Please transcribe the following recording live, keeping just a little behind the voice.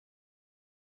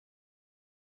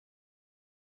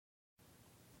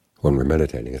When we're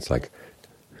meditating, it's like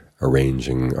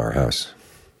arranging our house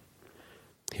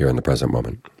here in the present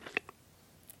moment.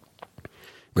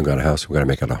 We've got a house, we've got to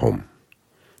make it a home.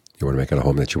 You want to make it a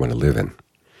home that you want to live in,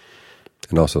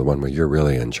 and also the one where you're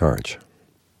really in charge.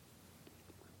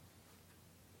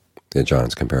 The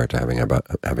Johns compare it to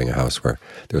having a house where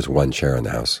there's one chair in the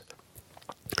house.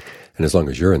 And as long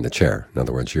as you're in the chair, in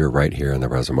other words, you're right here in the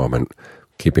present moment,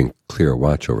 keeping clear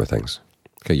watch over things,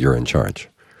 okay, you're in charge.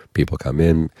 People come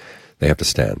in, they have to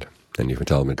stand, and you can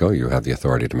tell them to go, you have the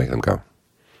authority to make them go.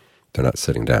 They're not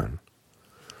sitting down.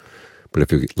 But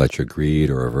if you let your greed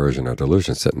or aversion or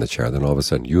delusion sit in the chair, then all of a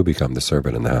sudden you become the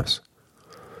servant in the house.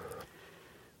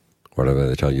 Whatever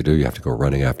they tell you to do, you have to go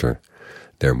running after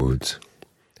their moods.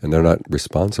 And they're not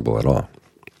responsible at all.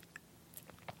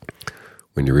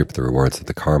 When you reap the rewards of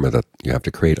the karma that you have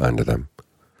to create unto them,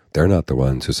 they're not the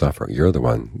ones who suffer. You're the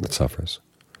one that suffers.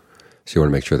 So you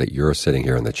want to make sure that you're sitting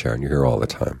here in the chair and you're here all the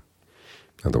time.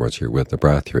 In other words, you're with the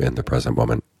breath, you're in the present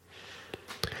moment.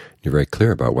 You're very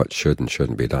clear about what should and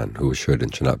shouldn't be done, who should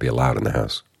and should not be allowed in the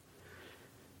house.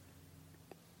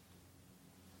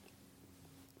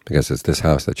 Because it's this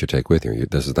house that you take with you.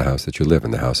 This is the house that you live in,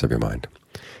 the house of your mind.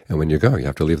 And when you go, you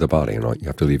have to leave the body, you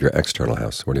have to leave your external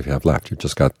house. What do you have left? You've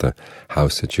just got the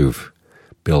house that you've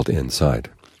built inside,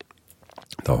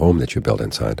 the home that you built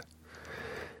inside.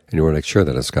 And you want to make sure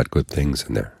that it's got good things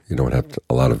in there. You don't have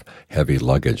a lot of heavy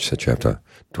luggage that you have to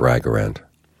drag around.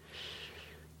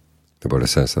 The Buddha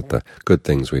says that the good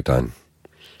things we've done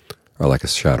are like a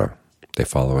shadow. They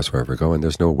follow us wherever we go, and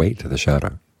there's no weight to the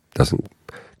shadow. It doesn't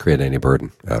create any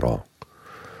burden at all.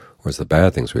 Whereas the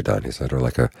bad things we've done, he said, are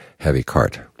like a heavy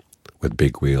cart with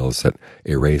big wheels that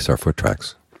erase our foot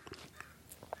tracks.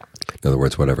 In other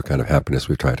words, whatever kind of happiness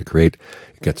we've tried to create,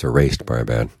 it gets erased by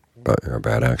our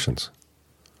bad actions.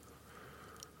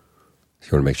 So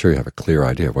you want to make sure you have a clear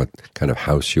idea of what kind of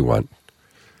house you want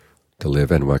to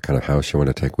live in, what kind of house you want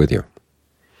to take with you.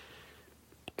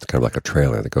 It's kind of like a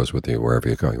trailer that goes with you wherever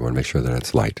you go. You want to make sure that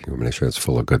it's light. You want to make sure it's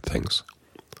full of good things.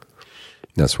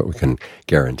 And that's what we can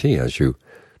guarantee as you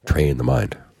train the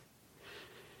mind.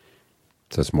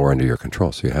 So it's more under your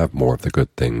control. So you have more of the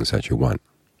good things that you want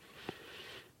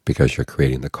because you're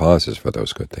creating the causes for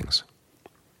those good things.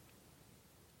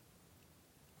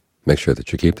 Make sure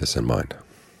that you keep this in mind.